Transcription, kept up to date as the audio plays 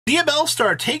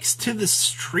Bellstar takes to the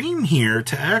stream here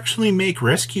to actually make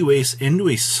Rescue Ace into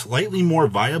a slightly more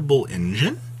viable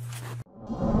engine.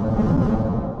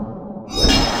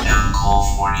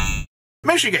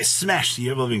 Make sure you guys smash the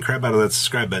ever-living crap out of that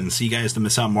subscribe button so you guys don't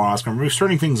miss out more awesome. We're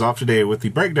starting things off today with the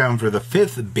breakdown for the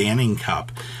 5th Banning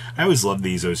Cup. I always love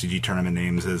these OCG tournament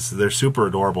names, as they're super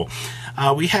adorable.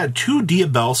 We had 2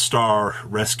 Bellstar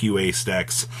Rescue Ace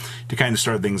decks to kind of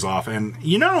start things off. And,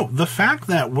 you know, the fact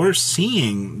that we're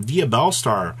seeing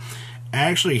Bellstar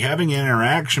actually having an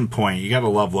interaction point, you gotta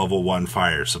love level 1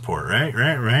 fire support,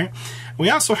 right? We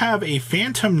also have a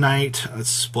Phantom Knight, a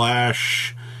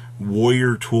Splash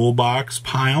Warrior Toolbox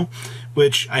pile,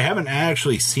 which I haven't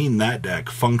actually seen that deck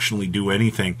functionally do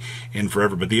anything in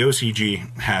forever, but the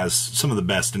OCG has some of the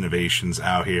best innovations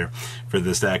out here for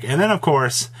this deck. And then, of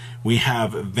course, we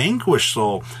have Vanquish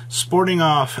Soul sporting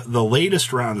off the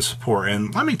latest round of support.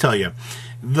 And let me tell you,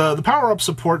 the power-up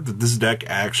support that this deck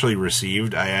actually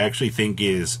received, I actually think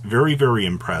is very, very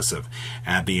impressive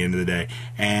at the end of the day.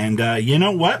 And you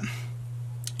know what?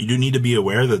 You do need to be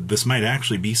aware that this might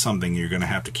actually be something you're going to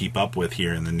have to keep up with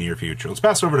here in the near future. Let's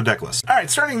pass over to deck list. All right,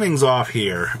 starting things off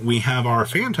here, we have our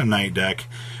Phantom Knight deck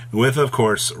with, of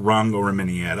course, Rongo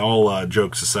Reminiad. All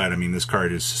jokes aside, I mean, this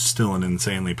card is still an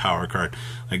insanely power card.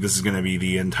 Like, this is going to be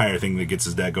the entire thing that gets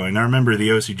his deck going. Now, remember, the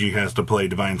OCG has to play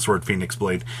Divine Sword Phoenix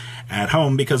Blade at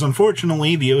home because,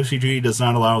 unfortunately, the OCG does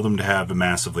not allow them to have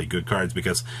massively good cards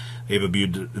because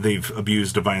they've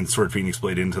abused Divine Sword Phoenix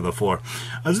Blade into the floor.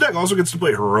 This deck also gets to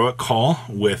play Heroic Call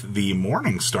with the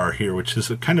Morning Star here, which is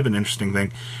kind of an interesting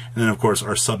thing. And then, of course,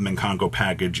 our Submin Congo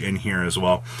package in here as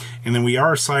well. And then we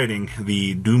are citing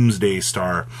the Doomsday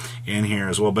Star in here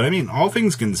as well. But, I mean, all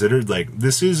things considered, like,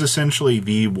 this is essentially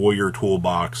the Warrior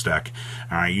Toolbox deck.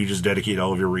 Alright, you just dedicate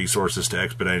all of your resources to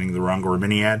expediting the Rongo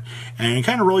Reminiad, and you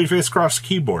kind of roll your face across the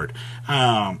keyboard.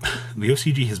 The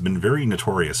OCG has been very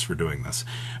notorious for doing this.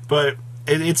 But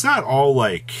it's not all,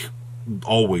 like,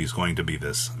 always going to be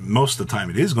this. Most of the time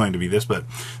it is going to be this, but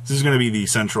this is going to be the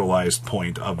centralized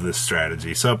point of this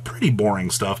strategy. So pretty boring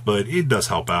stuff, but it does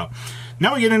help out.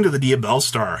 Now we get into the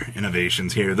Bellstar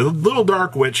innovations here. The Little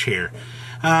Dark Witch here.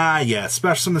 Yeah,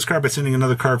 special summon this card by sending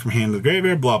another card from hand to the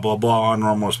graveyard, blah, blah, blah. On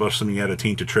normal special summon, you add a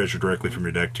Tainted Treasure directly from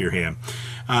your deck to your hand.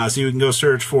 So you can go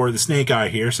search for the Snake Eye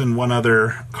here, send one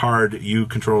other card you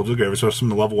control to the graveyard, special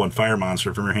summon the level 1 Fire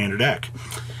Monster from your hand or deck.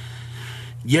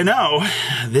 You know,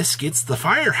 this gets the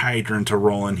Fire Hydrant to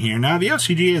roll in here. Now, the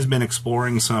OCG has been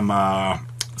exploring some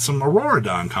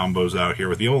Auroradon combos out here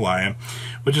with the Olion,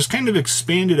 which has kind of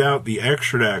expanded out the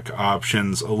extra deck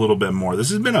options a little bit more. This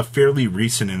has been a fairly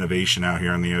recent innovation out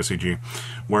here on the OCG,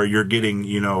 where you're getting,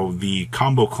 you know, the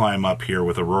combo climb up here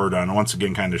with Auroradon, and once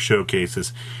again kind of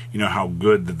showcases, you know, how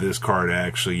good that this card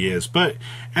actually is. But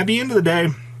at the end of the day,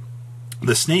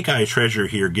 the Snake Eye Treasure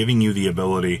here giving you the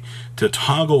ability to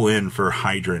toggle in for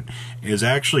Hydrant is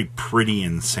actually pretty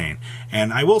insane.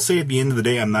 And I will say at the end of the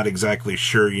day, I'm not exactly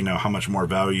sure, you know, how much more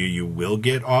value you will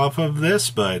get off of this,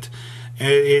 but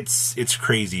it's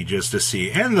crazy just to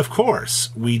see. And of course,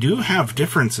 we do have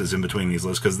differences in between these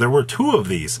lists because there were 2 of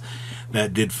these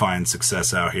that did find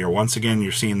success out here. Once again,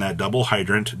 you're seeing that double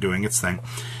Hydrant doing its thing.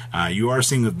 You are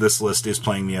seeing that this list is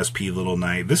playing the SP Little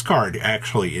Knight. This card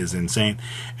actually is insane.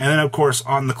 And then, of course,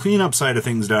 on the cleanup side of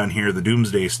things down here, the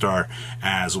Doomsday Star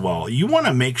as well. You want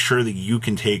to make sure that you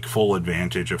can take full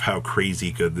advantage of how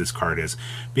crazy good this card is,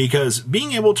 because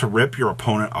being able to rip your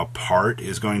opponent apart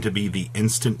is going to be the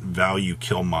instant value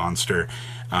kill monster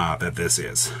that this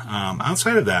is.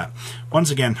 Outside of that, once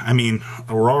again, I mean,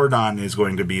 Auroradon is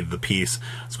going to be the piece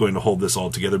that's going to hold this all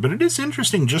together, but it is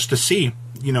interesting just to see,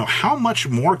 you know, how much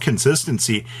more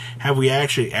consistency have we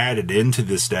actually added into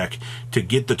this deck to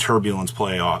get the Turbulence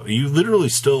play off. You literally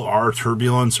still are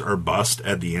Turbulence or bust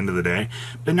at the end of the day,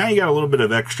 but now you got a little bit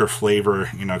of extra flavor,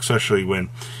 you know, especially when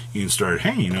you can start,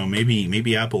 hey, you know, maybe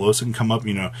Apollosa can come up,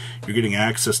 you know, you're getting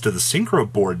access to the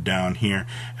Synchro board down here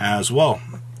as well.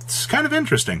 It's kind of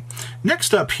interesting.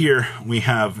 Next up here, we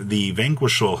have the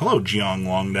Vanquish Soul. Hello, Jiang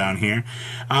Long down here.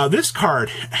 This card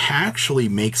actually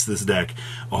makes this deck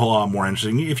a whole lot more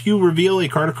interesting. If you reveal a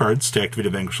card of cards to activate a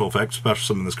Vanquish Soul effect, special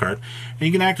summon this card, and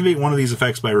you can activate one of these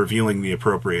effects by revealing the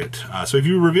appropriate. So if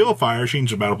you reveal a fire,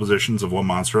 change the battle positions of one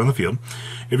monster on the field.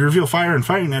 If you reveal fire and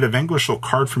fighting, add a Vanquish Soul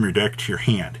card from your deck to your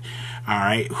hand.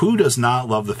 Alright, who does not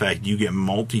love the fact you get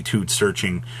multitude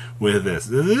searching with this?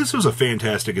 This was a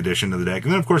fantastic addition to the deck.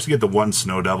 And then, of course, course, you get the one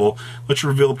Snow Devil. Lets you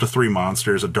reveal up to 3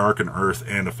 monsters, a Dark, an Earth,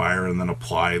 and a Fire, and then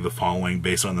apply the following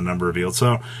based on the number revealed.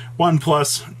 So 1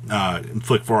 plus,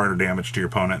 inflict 400 damage to your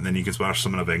opponent, and then you can special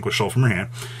summon a Vanquish Soul from your hand.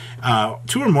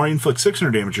 2 or more, you inflict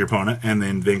 600 damage to your opponent, and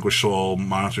then Vanquish Soul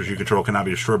monsters you control cannot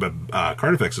be destroyed by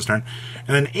card effects this turn.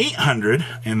 And then 800,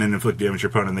 and then inflict damage to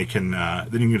your opponent, and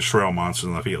then you can destroy all monsters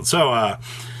on the field. So,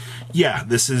 yeah,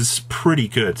 this is pretty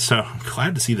good. So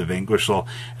glad to see the Vanquish Soul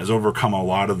has overcome a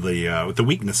lot of the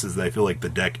weaknesses that I feel like the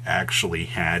deck actually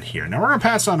had here. Now we're going to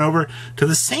pass on over to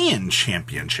the Saiyan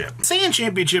Championship. The Saiyan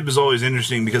Championship is always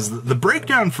interesting because the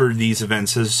breakdown for these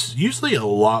events is usually a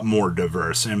lot more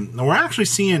diverse. And we're actually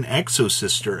seeing Exo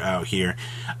Sister out here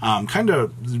kind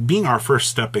of being our first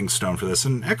stepping stone for this.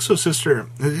 And Exo Sister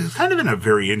is kind of in a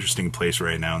very interesting place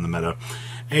right now in the meta.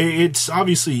 It's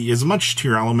obviously as much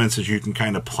tier elements as you can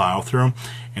kind of plow through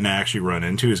and actually run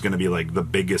into is going to be like the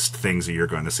biggest things that you're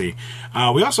going to see.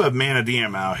 We also have Mana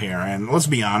Diem out here, and let's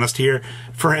be honest here,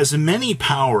 for as many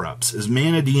power-ups as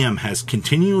Mana Diem has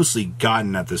continuously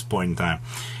gotten at this point in time,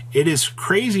 it is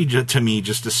crazy to me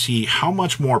just to see how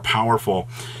much more powerful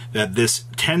that this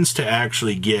tends to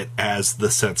actually get as the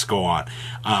sets go on.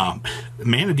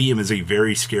 Mana Diem is a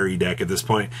very scary deck at this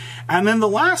point. And then the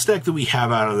last deck that we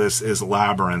have out of this is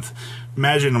Labyrinth.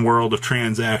 Imagine a world of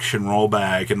transaction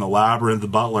rollback and the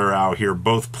Labyrinth Butler out here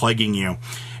both plaguing you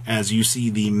as you see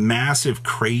the massive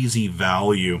crazy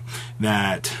value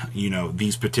that, you know,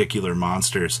 these particular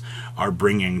monsters are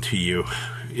bringing to you.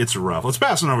 It's rough. Let's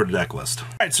pass on over to deck list. All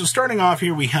right, so starting off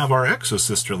here, we have our Exo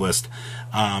Sister list.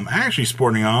 Actually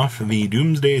sporting off the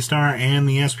Doomsday Star and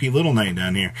the SP Little Knight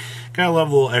down here. Gotta love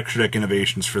little extra deck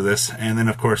innovations for this. And then,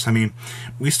 of course, I mean,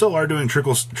 we still are doing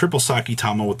triple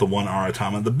Sakitama with the 1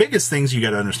 Aratama. The biggest things you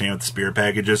gotta understand with the Spirit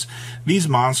packages, these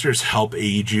monsters help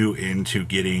aid you into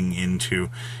getting into,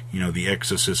 you know, the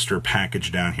Exo Sister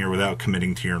package down here without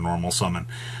committing to your normal summon.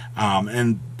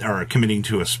 Or committing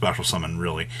to a special summon,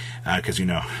 really, because, you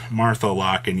know, Martha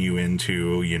locking you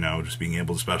into, you know, just being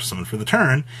able to special summon for the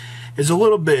turn is a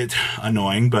little bit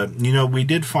annoying, but, you know, we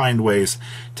did find ways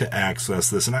to access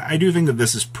this, and I do think that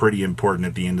this is pretty important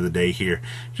at the end of the day here,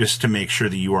 just to make sure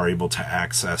that you are able to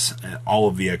access all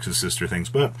of the Exo Sister things.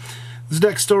 But this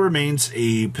deck still remains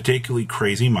a particularly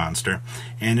crazy monster,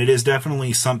 and it is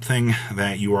definitely something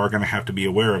that you are going to have to be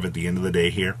aware of at the end of the day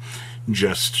here,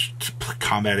 just to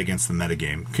combat against the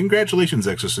metagame. Congratulations,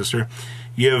 Exo Sister.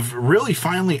 You've really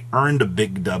finally earned a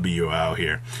big W out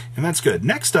here, and that's good.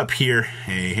 Next up here,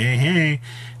 hey,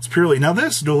 it's purely... Now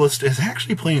this duelist is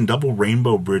actually playing double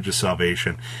Rainbow Bridge of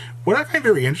Salvation. What I find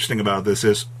very interesting about this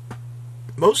is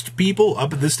most people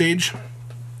up at this stage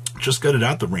just gutted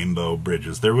out the Rainbow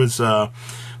Bridges. There was...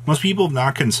 most people have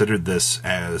not considered this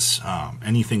as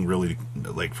anything really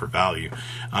like for value.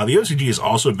 The OCG has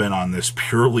also been on this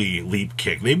purely leap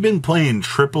kick. They've been playing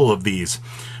triple of these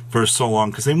for so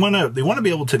long because they want to be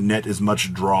able to net as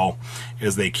much draw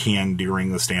as they can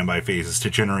during the standby phases to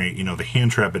generate, you know, the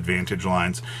hand trap advantage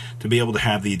lines to be able to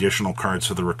have the additional cards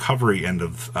for the recovery end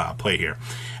of play here.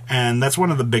 And that's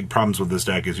one of the big problems with this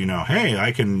deck is, you know, hey,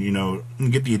 I can, you know,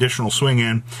 get the additional swing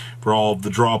in for all of the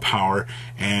draw power,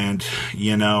 and,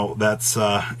 you know, that's,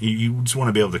 you just want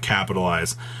to be able to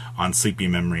capitalize on Sleepy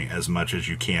Memory as much as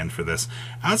you can for this.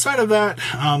 Outside of that,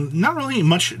 not really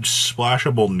much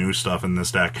splashable new stuff in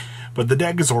this deck, but the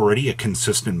deck is already a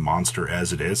consistent monster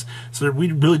as it is, so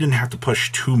we really didn't have to push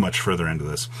too much further into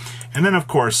this. And then, of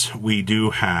course, we do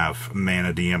have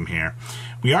Mana Diem here.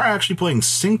 We are actually playing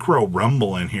Synchro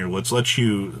Rumble in here, which lets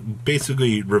you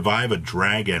basically revive a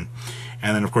dragon.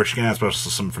 And then, of course, you can have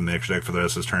special summon from the extra deck for the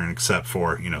rest of this turn, except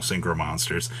for, you know, Synchro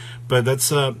monsters. But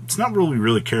that's, it's not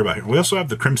really care about here. We also have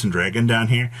the Crimson Dragon down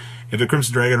here. If a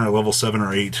Crimson Dragon or a level 7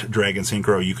 or 8 Dragon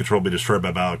Synchro you control be destroyed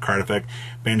by battle card effect,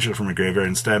 banish it from your graveyard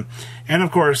instead. And,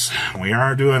 of course, we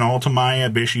are doing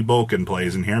Ultimaya Bishi Bulkin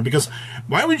plays in here, because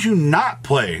why would you not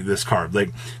play this card?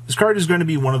 Like, this card is going to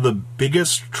be one of the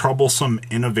biggest troublesome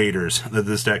innovators that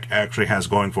this deck actually has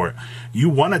going for it. You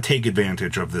want to take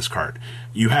advantage of this card.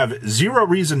 You have zero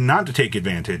reason not to take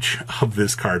advantage of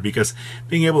this card, because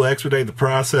being able to expedite the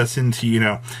process into, you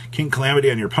know, King Calamity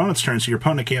on your opponent's turn so your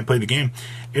opponent can't play the game.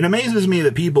 It amazes me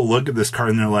that people look at this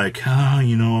card and they're like, oh,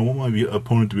 you know, I want my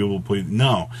opponent to be able to play.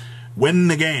 No. Win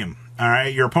the game. All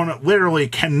right? Your opponent literally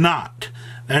cannot.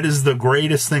 That is the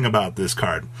greatest thing about this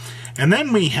card. And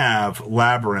then we have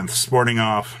Labyrinth sporting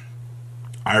off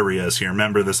Irias here.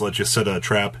 Remember, this lets you set a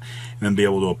trap and then be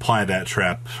able to apply that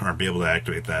trap or be able to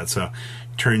activate that. So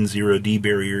turn 0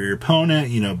 debarrier your opponent,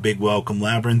 you know, big welcome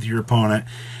Labyrinth your opponent.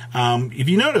 If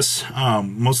you notice,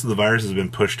 most of the viruses have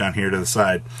been pushed down here to the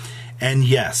side. And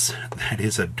yes, that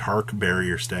is a dark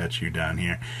barrier statue down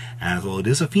here. As well, it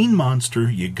is a fiend monster.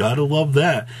 You gotta love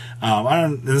that.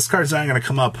 This card's not gonna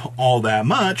come up all that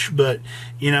much, but,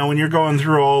 you know, when you're going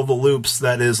through all the loops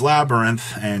that is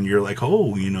Labyrinth, and you're like,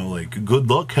 oh, you know, like, good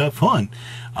luck, have fun.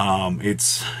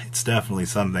 It's definitely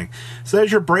something. So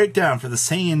there's your breakdown for the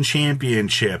Saiyan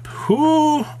Championship.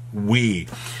 Whoo-wee.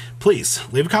 Please,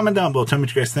 leave a comment down below. Tell me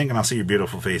what you guys think, and I'll see your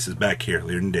beautiful faces back here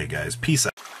later in the day, guys. Peace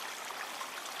out.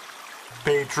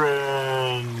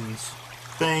 Patrons,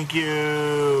 thank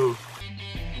you.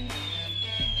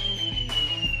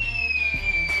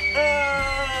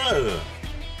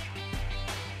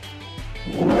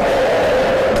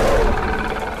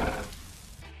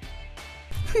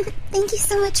 Thank you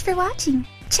so much for watching.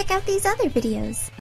 Check out these other videos.